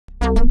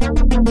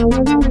Hi,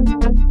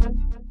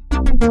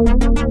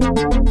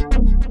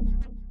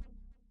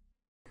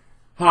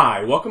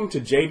 welcome to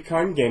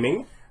Jadekine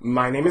Gaming.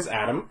 My name is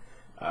Adam.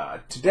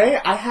 Today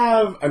I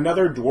have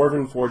another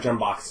Dwarven Forge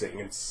unboxing.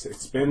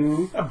 It's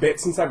been a bit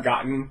since I've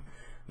gotten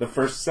the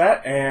first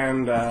set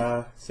and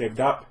saved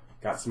up,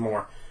 got some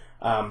more.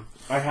 I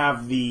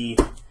have the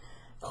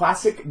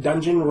Classic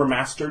Dungeon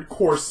Remastered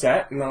core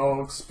set, and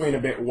I'll explain a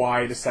bit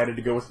why I decided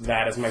to go with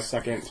that as my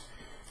second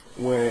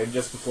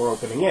just before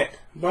opening it.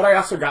 But I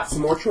also got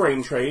some more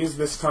terrain trays,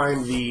 this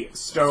time the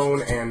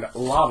stone and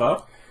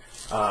lava.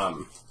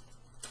 And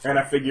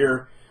I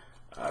figure,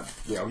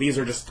 these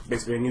are just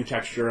basically a new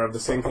texture of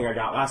the same thing I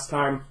got last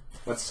time.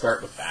 Let's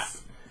start with that.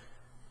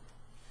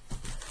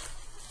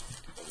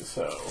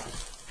 So,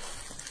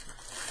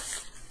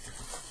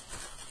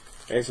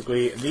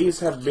 basically,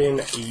 these have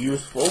been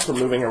useful for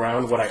moving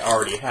around what I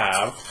already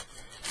have.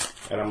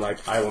 And I'm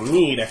like, I will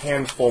need a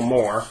handful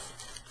more,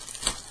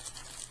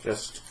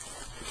 just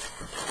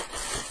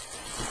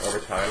over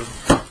time.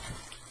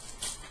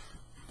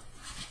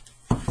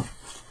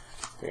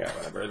 Yeah,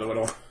 whatever, the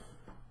little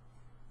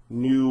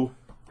new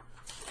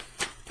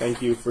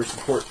thank you for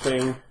support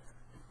thing.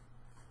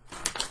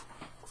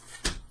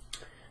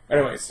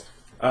 Anyways,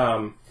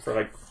 for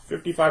like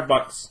 55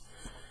 bucks,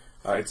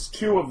 it's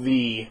two of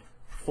the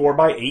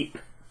 4x8.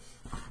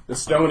 The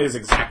stone is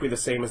exactly the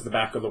same as the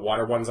back of the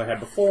water ones I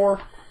had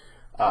before.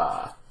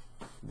 The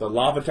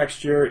lava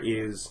texture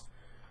is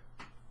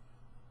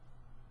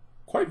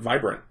quite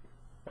vibrant,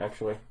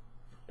 actually.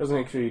 Doesn't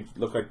actually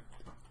look like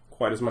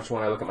quite as much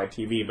when I look at my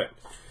TV, but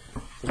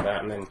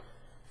that, and then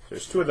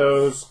there's two of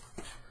those,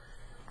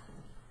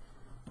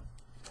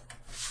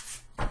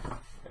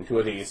 and two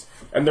of these.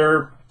 And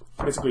they're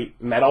basically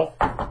metal,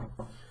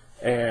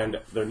 and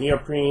they're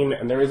neoprene,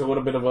 and there is a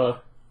little bit of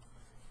a,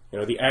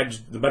 the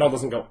edge, the metal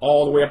doesn't go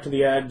all the way up to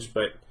the edge,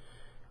 but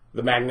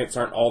the magnets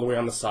aren't all the way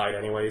on the side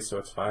anyway, so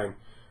it's fine.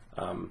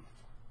 And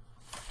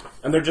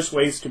they're just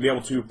ways to be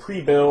able to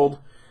pre-build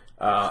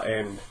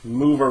and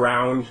move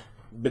around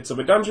bits of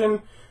a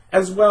dungeon,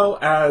 as well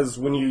as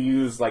when you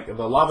use like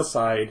the lava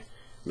side,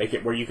 make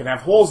it where you can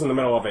have holes in the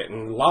middle of it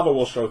and lava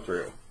will show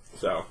through.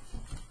 So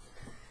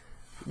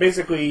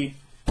basically,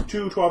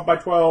 two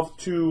 12x12,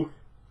 two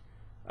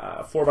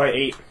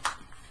 4x8.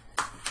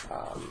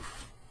 I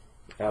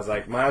was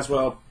like, might as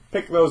well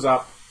pick those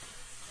up.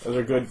 Those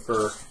are good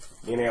for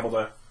being able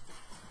to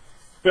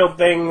build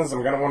things.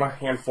 I'm going to want a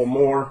handful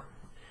more.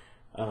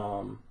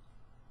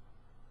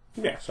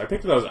 Yeah, so I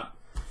picked those up.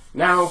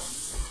 Now,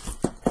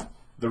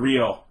 the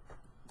real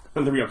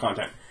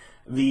content.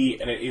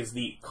 And it is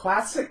the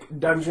Classic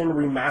Dungeon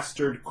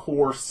Remastered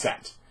core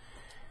set.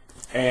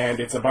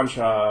 And it's a bunch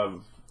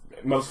of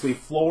mostly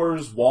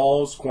floors,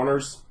 walls,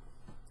 corners.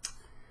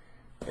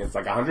 It's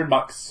like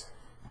 $100.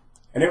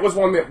 And it was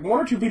one that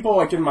one or two people,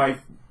 like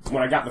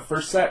when I got the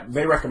first set,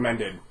 they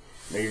recommended.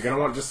 You're going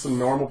to want just some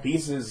normal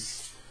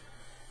pieces.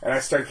 And I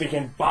started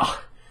thinking, bah,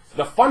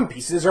 the fun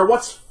pieces are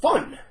what's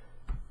fun.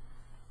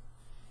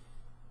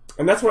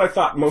 And that's what I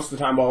thought most of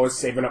the time while I was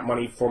saving up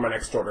money for my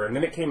next order. And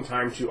then it came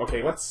time to,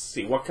 okay, let's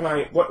see, what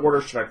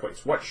order should I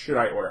place? What should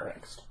I order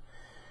next?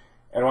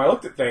 And when I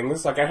looked at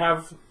things, like I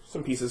have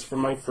some pieces from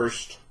my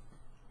first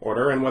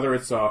order, and whether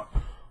it's a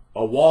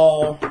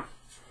wall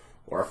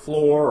or a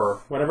floor or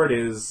whatever it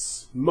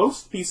is,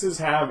 most pieces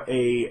have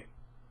a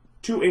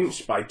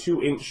 2-inch by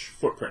 2-inch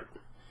footprint.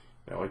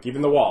 Like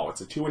even the wall,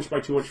 it's a 2-inch by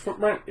 2-inch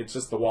footprint, it's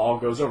just the wall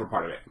goes over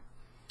part of it.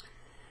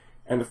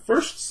 And the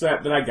first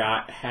set that I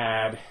got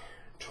had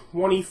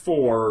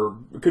 24,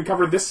 could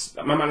cover this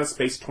amount of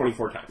space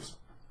 24 times.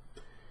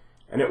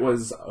 And it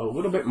was a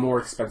little bit more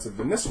expensive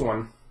than this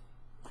one,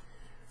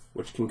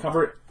 which can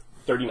cover it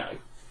 39.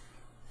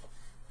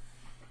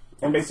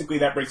 And basically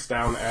that breaks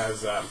down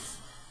as,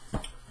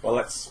 well,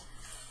 let's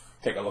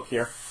take a look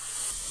here.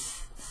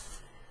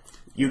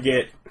 You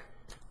get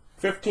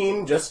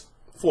 15 just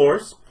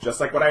floors,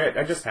 just like what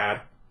I just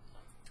had.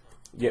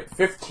 You get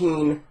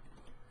 15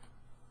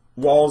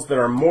 walls that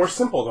are more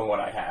simple than what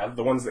I have.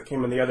 The ones that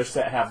came in the other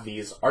set have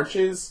these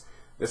arches.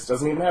 This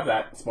doesn't even have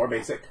that. It's more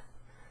basic.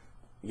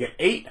 You get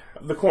 8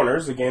 of the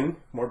corners, again,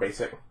 more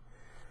basic.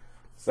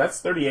 So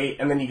that's 38,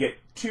 and then you get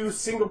 2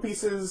 single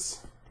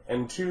pieces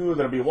and 2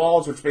 that'll be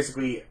walls, which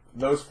basically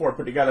those 4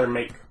 put together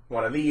make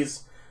one of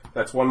these.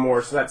 That's one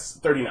more, so that's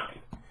 39.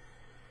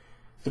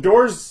 The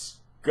doors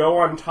go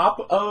on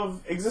top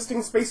of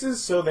existing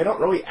spaces, so they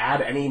don't really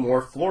add any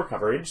more floor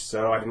coverage,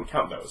 so I didn't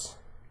count those.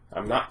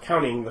 I'm not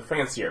counting the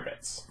fancier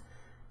bits.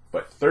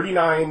 But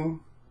 39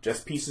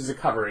 just pieces of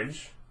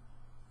coverage.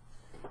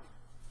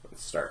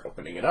 Let's start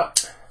opening it up.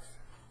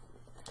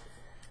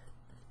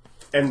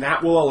 And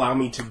that will allow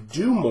me to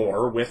do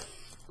more with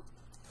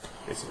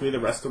basically the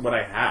rest of what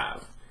I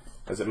have,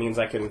 because it means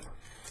I can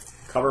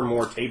cover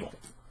more table.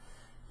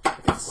 I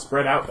can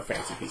spread out the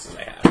fancy pieces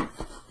I have.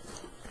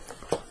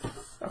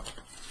 Oh.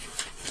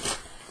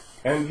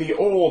 And the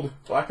old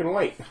black and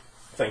white.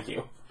 Thank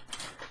you.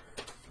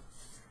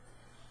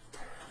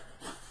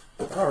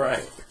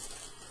 Alright.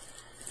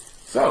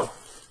 So,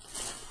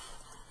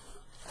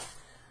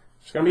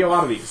 There's going to be a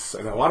lot of these,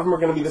 and a lot of them are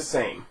going to be the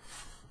same.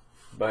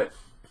 But,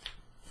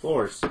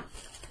 floors.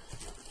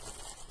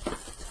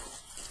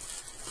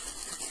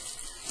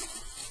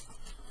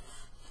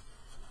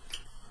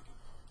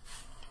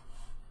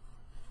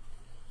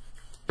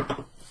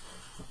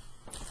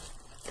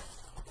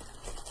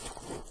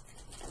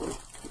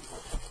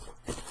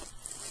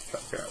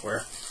 Figure out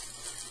where.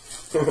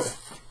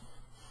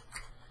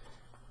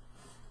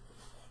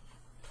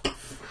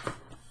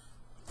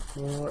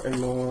 More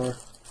and more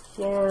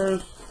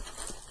floors.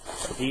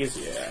 These,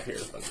 yeah,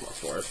 here's a bunch more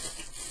floors.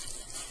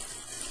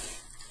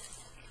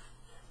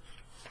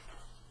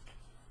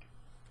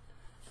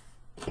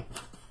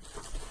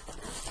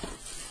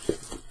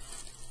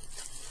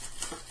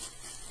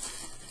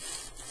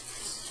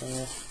 So,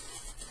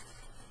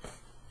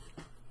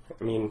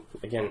 I mean,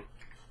 again,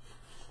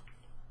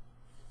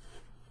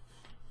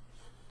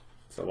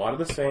 it's a lot of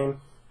the same,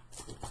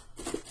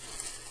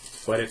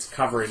 but it's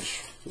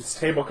coverage. It's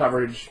table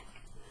coverage.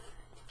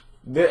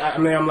 I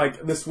mean, I'm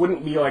like, this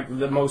wouldn't be like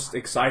the most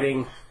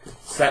exciting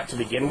set to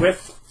begin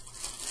with,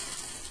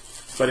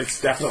 but it's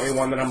definitely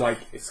one that I'm like,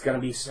 it's going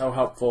to be so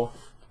helpful.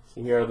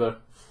 See, here are the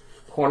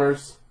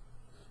corners.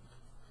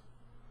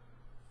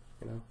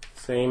 You know,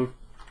 same,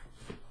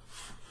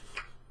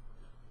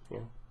 you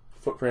know,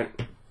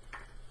 footprint.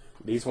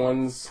 These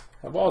ones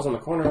have walls on the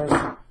corners.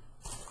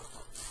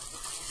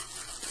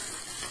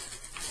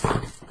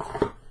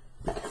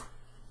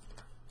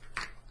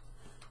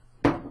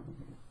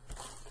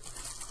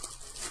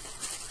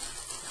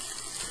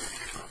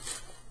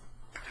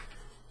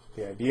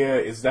 The idea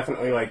is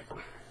definitely like,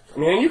 I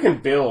mean, you can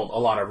build a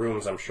lot of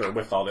rooms, I'm sure,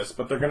 with all this,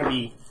 but they're going to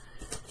be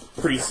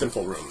pretty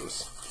simple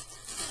rooms.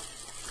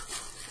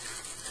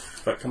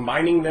 But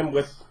combining them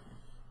with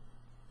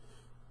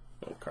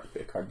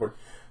cardboard,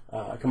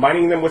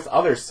 combining them with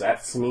other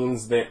sets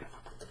means that,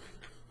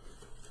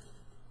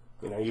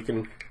 you know, you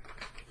can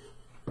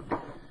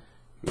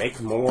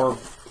make more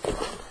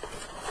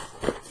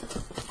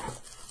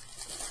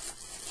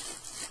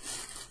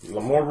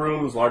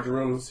rooms, larger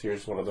rooms.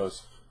 Here's one of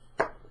those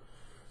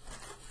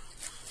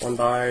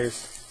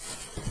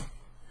 1x.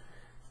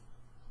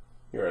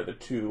 Here are the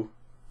two.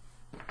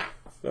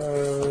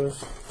 Those.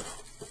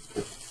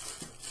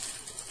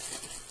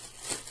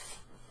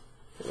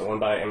 The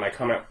 1x, and my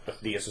comment with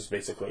these is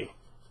basically,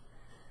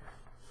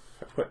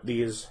 I put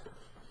these.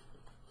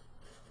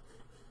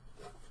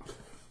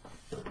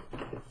 So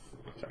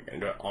I'm going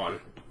to do it on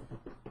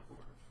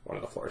one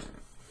of the floors.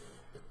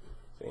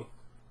 See?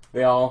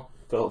 They all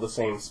fill the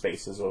same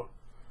space as a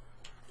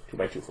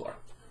 2x2 floor.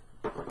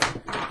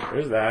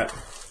 There's that.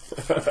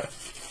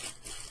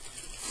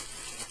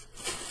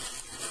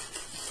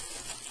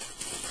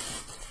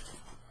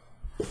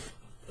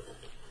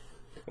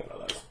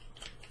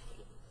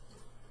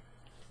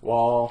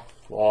 Wall,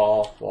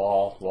 wall,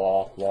 wall,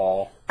 wall,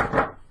 wall.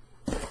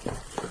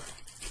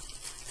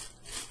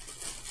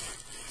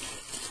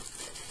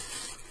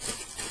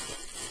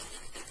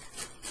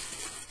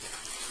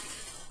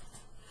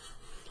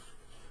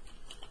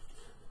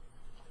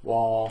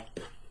 Wall,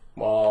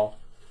 wall,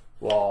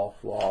 wall,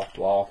 wall,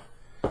 wall.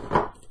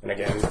 And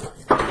again,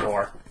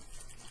 more.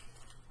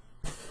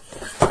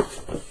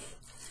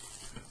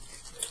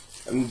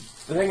 And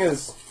the thing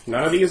is,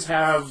 none of these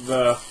have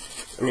the,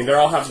 I mean, they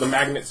all have the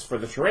magnets for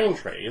the terrain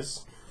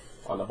trays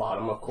on the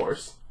bottom, of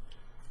course,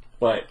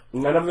 but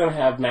none of them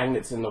have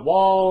magnets in the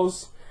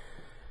walls.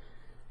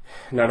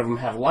 None of them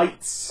have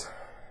lights.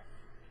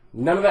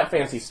 None of that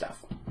fancy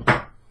stuff.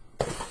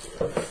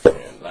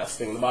 And last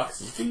thing in the box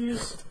is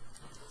these.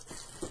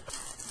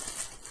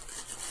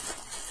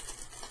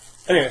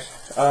 Anyways,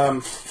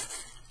 and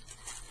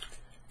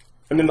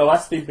then the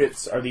last 3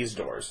 bits are these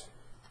doors.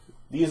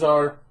 These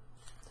are,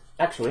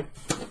 actually,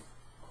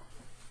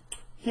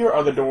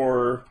 here's the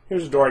door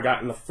I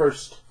got in the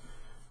first,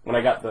 when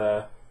I got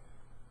the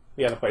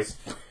other place.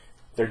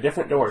 They're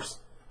different doors.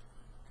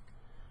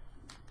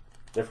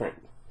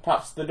 Different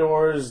tops of the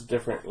doors,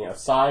 different, you know,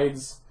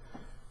 sides.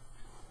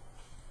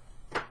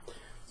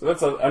 So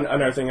that's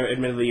another thing,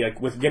 admittedly, like,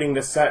 with getting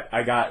this set,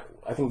 I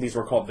think these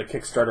were called the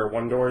Kickstarter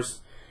 1 doors,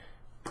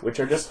 which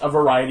are just a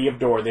variety of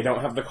door. They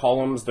don't have the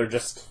columns, they're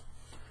just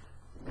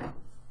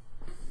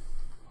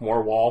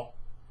more wall.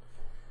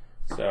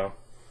 So,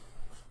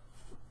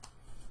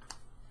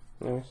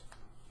 anyways,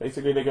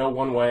 basically they go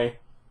one way,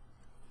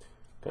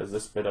 because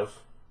this bit of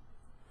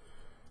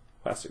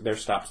plastic there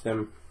stops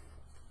them.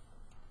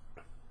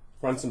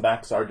 Fronts and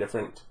backs are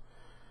different,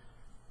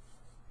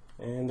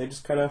 and they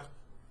just kind of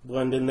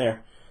blend in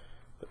there.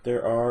 But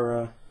there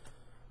are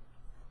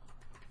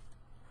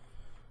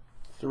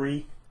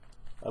 3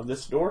 of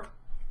this door,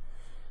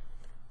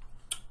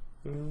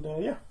 and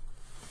yeah.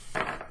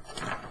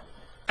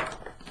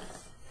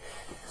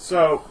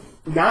 So,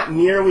 not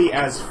nearly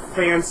as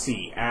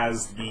fancy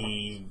as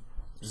the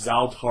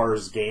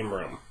Zaltar's game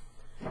room,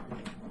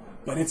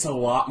 but it's a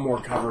lot more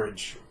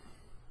coverage.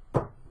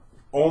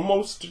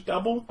 Almost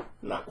double,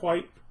 not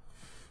quite,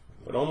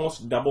 but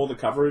almost double the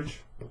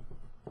coverage.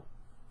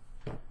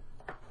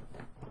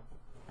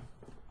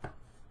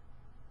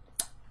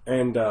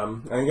 And I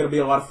think it'll be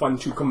a lot of fun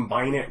to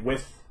combine it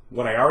with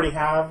what I already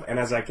have, and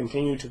as I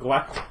continue to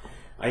collect,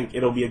 I think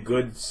it'll be a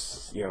good,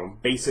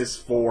 basis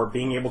for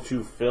being able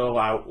to fill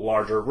out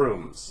larger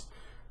rooms.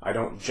 I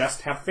don't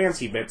just have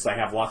fancy bits, I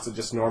have lots of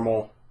just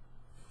normal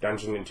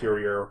dungeon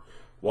interior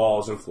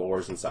walls and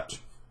floors and such.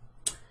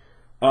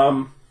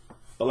 But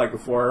like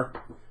before,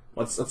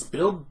 let's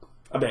build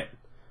a bit.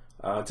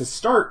 To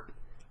start,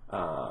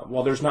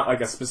 while there's not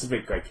like a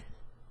specific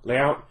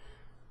layout,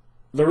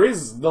 there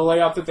is the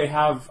layout that they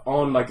have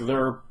on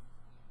their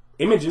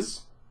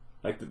images,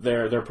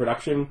 their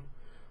production,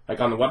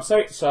 on the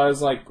website. So I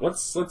was like,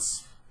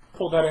 let's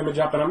pull that image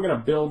up, and I'm gonna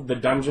build the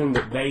dungeon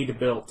that they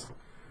built.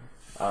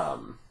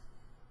 In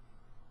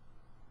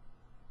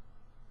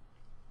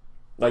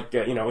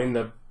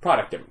the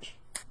product image.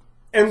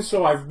 And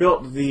so I've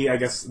built the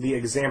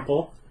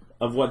example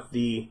of what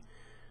the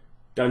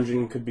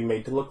dungeon could be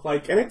made to look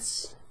like, and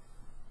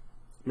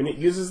it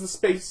uses the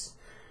space,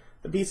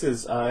 the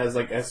pieces,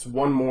 as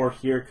one more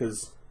here,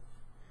 because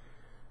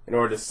in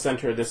order to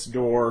center this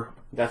door,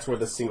 that's where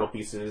the single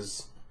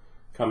pieces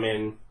come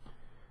in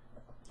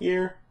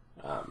here.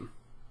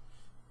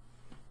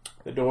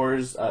 The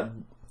doors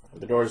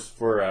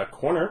for a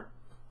corner,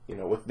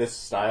 with this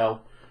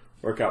style,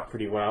 work out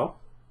pretty well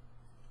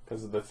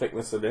because of the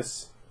thickness of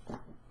this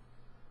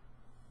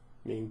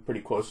being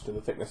pretty close to the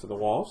thickness of the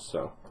walls.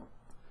 So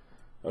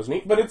that was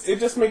neat, but it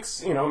just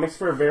makes it makes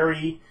for a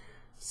very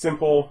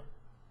simple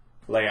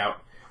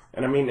layout.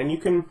 And you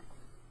can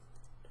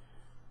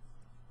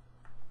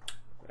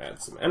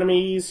add some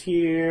enemies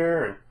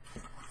here, and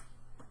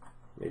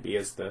maybe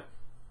as the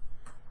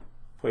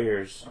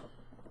players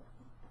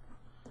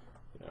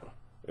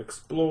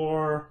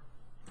explore.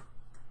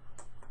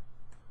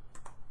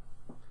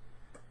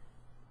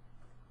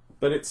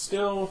 But it's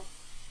still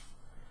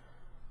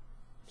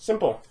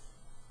simple.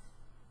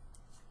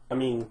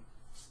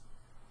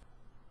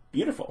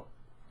 Beautiful.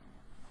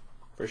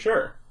 For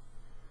sure.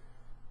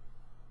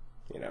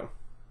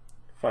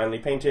 Finely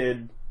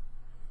painted,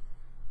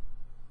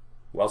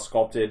 well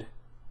sculpted,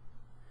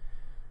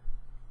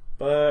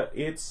 but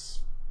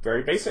it's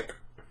very basic.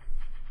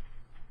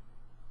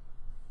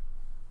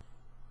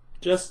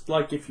 Just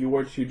like if you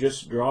were to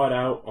just draw it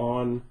out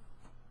on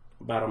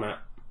a battle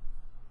map.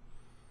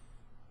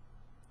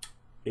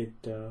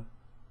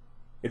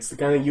 It's the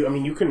kind of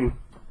you can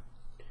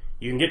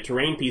get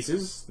terrain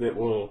pieces that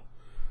will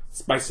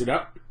spice it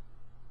up,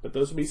 but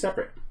those will be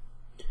separate.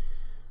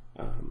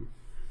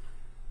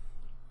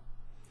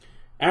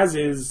 As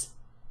is,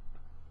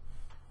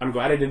 I'm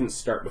glad I didn't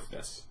start with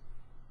this.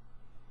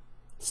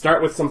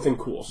 Start with something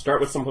cool.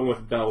 Start with something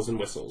with bells and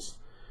whistles.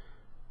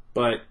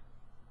 But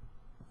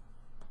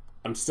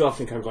I'm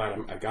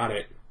glad I got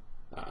it,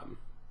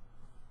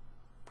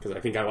 because I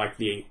think I like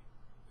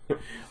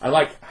I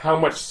like how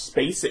much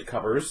space it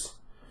covers.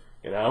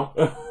 It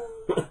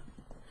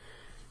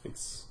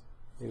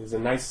is a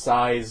nice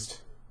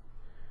sized,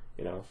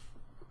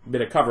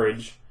 bit of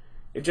coverage.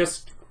 It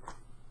just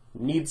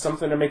needs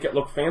something to make it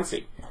look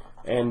fancy,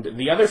 and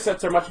the other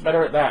sets are much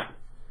better at that.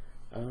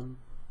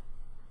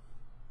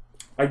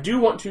 I do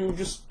want to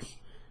just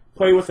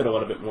play with it a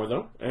little bit more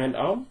though, and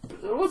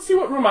let's see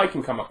what room I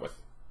can come up with.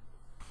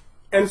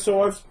 And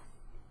so I've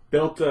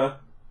built a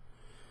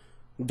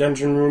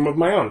dungeon room of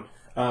my own,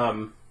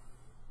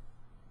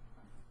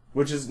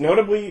 which is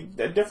notably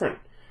different.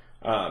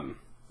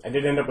 I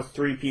did end up with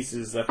 3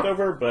 pieces left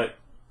over, but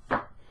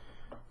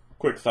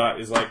quick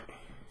thought is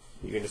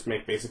you can just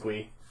make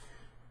basically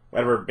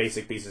whatever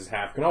basic pieces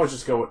have. You can always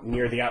just go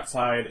near the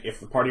outside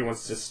if the party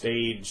wants to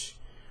stage,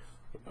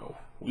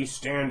 we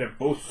stand at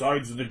both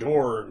sides of the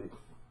door and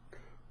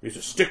use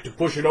a stick to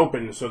push it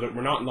open so that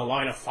we're not in the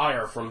line of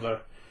fire from the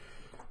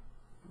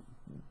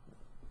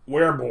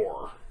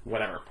werebore,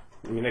 whatever.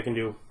 They can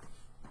do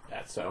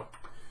that, so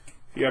a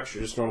few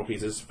extra just normal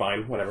pieces,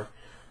 fine, whatever.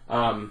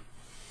 And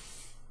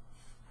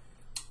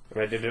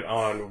I did it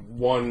on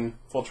one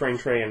full terrain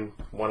tray and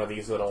one of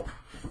these little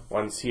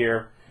ones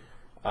here.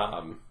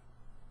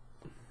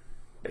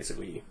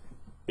 Basically,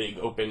 big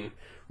open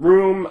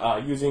room,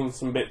 using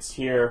some bits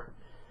here.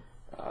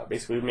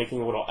 Basically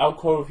making a little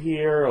alcove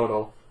here, a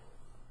little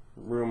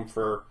room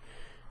for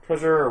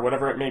treasure or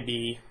whatever it may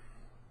be.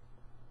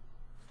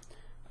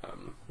 A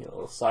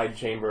little side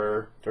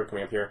chamber, door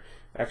coming up here.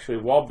 Actually,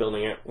 while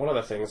building it, one of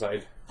the things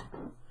I'd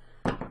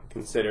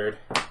considered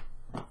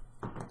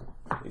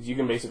is you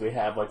can basically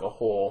have a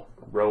whole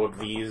row of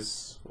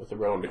these with a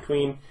row in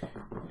between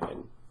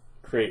and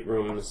create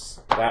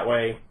rooms that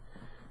way.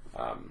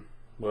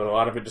 But a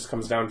lot of it just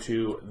comes down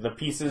to the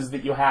pieces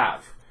that you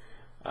have.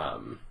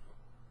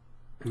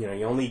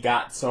 You only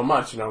got so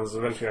much, and I was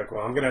eventually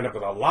well, I'm going to end up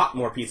with a lot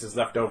more pieces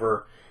left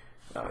over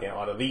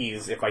out of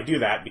these if I do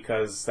that,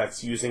 because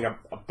that's using a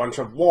bunch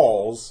of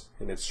walls,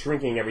 and it's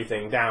shrinking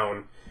everything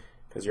down,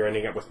 because you're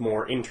ending up with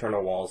more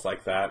internal walls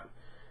like that.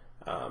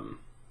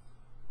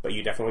 But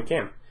you definitely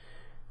can.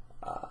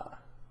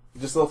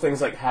 Just little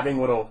things like having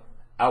little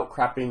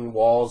outcropping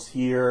walls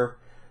here,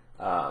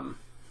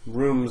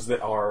 rooms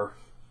that are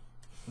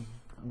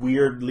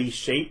weirdly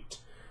shaped,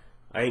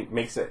 I think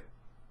makes it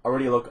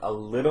already look a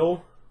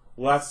little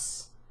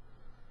less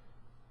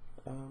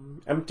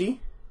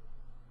empty.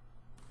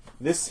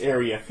 This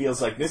area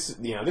feels like this,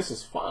 this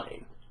is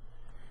fine.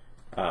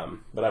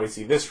 But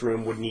obviously this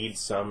room would need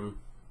some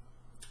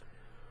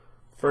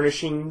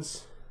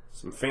furnishings,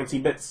 some fancy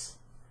bits,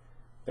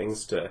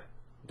 things to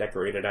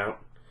decorate it out.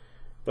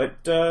 But,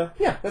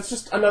 yeah, that's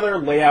just another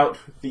layout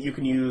that you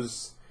can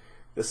use.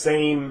 The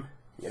same,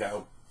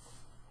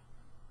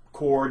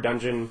 core,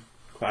 dungeon,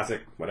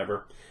 classic,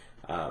 whatever.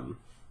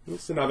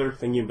 It's another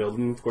thing you build,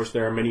 and of course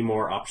there are many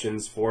more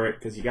options for it,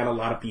 because you got a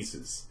lot of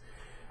pieces.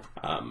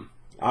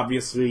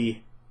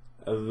 Obviously,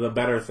 the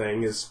better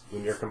thing is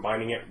when you're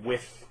combining it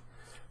with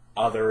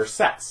other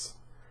sets.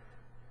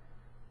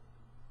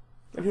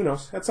 And who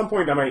knows, at some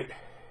point I might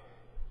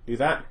do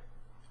that.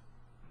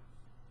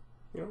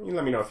 You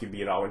let me know if you'd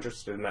be at all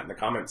interested in that in the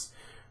comments.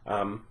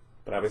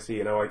 But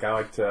obviously, I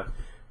like to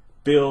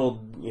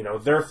build,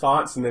 their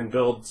thoughts and then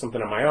build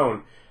something of my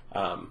own.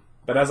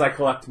 But as I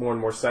collect more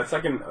and more sets,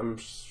 I'm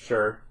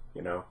sure,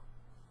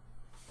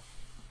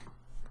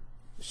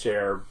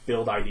 share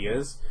build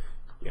ideas.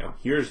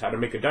 Here's how to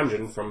make a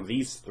dungeon from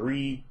these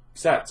 3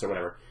 sets or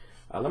whatever.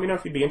 Let me know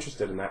if you'd be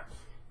interested in that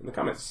in the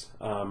comments.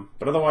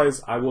 But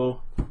otherwise, I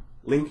will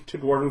link to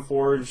Dwarven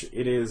Forge.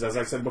 It is, as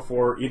I said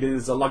before, it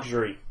is a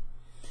luxury.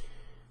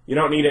 You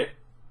don't need it.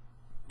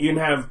 You can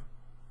have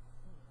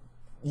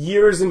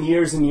years and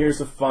years and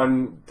years of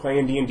fun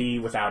playing D&D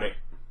without it.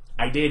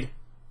 I did.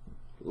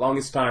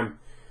 Longest time.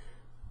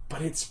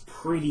 But it's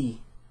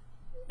pretty.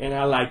 And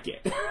I like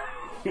it.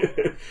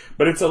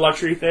 But it's a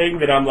luxury thing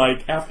that I'm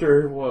like,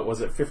 after,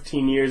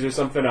 15 years or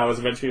something, I was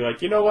eventually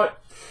like, you know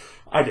what?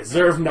 I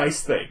deserve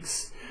nice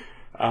things.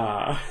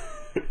 But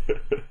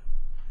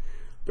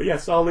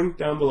yes, I'll link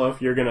down below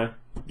if you're going to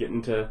get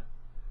into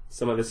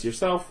some of this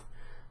yourself.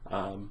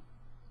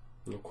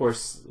 And of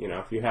course,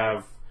 if you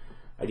have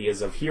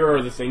ideas of here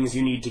are the things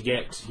you need to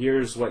get,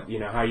 here's what,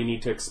 how you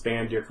need to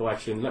expand your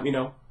collection, let me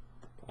know.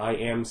 I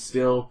am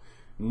still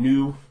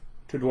new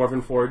to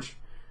Dwarven Forge,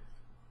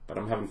 but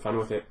I'm having fun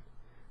with it.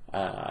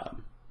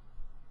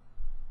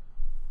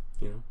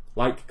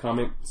 Like,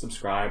 comment,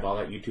 subscribe, all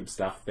that YouTube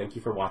stuff. Thank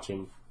you for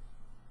watching.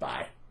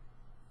 Bye.